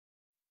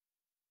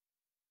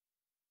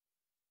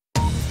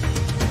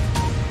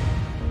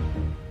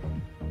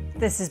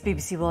This is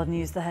BBC World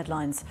News, the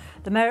headlines.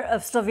 The mayor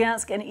of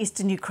Sloviansk in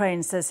eastern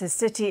Ukraine says his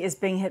city is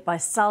being hit by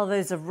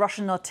salvos of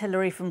Russian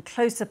artillery from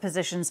closer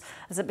positions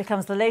as it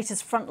becomes the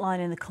latest front line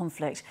in the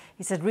conflict.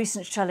 He said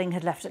recent shelling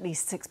had left at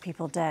least 6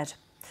 people dead.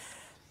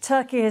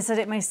 Turkey has said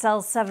it may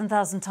sell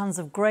 7,000 tonnes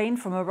of grain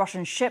from a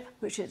Russian ship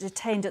which it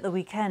detained at the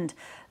weekend.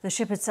 The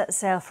ship had set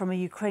sail from a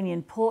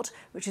Ukrainian port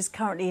which is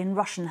currently in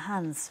Russian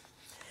hands.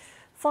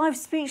 5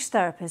 speech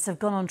therapists have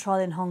gone on trial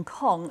in Hong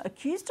Kong,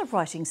 accused of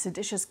writing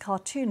seditious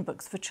cartoon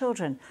books for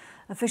children.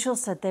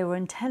 Officials said they were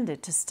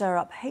intended to stir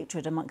up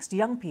hatred amongst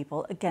young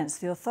people against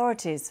the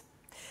authorities.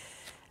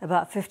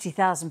 About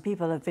 50,000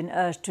 people have been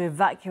urged to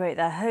evacuate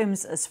their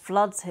homes as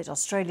floods hit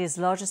Australia's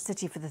largest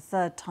city for the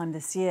 3rd time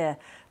this year.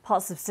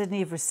 Parts of Sydney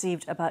have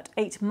received about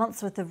 8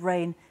 months' worth of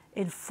rain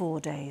in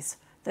 4 days.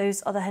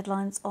 Those are the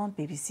headlines on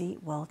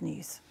BBC World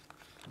News.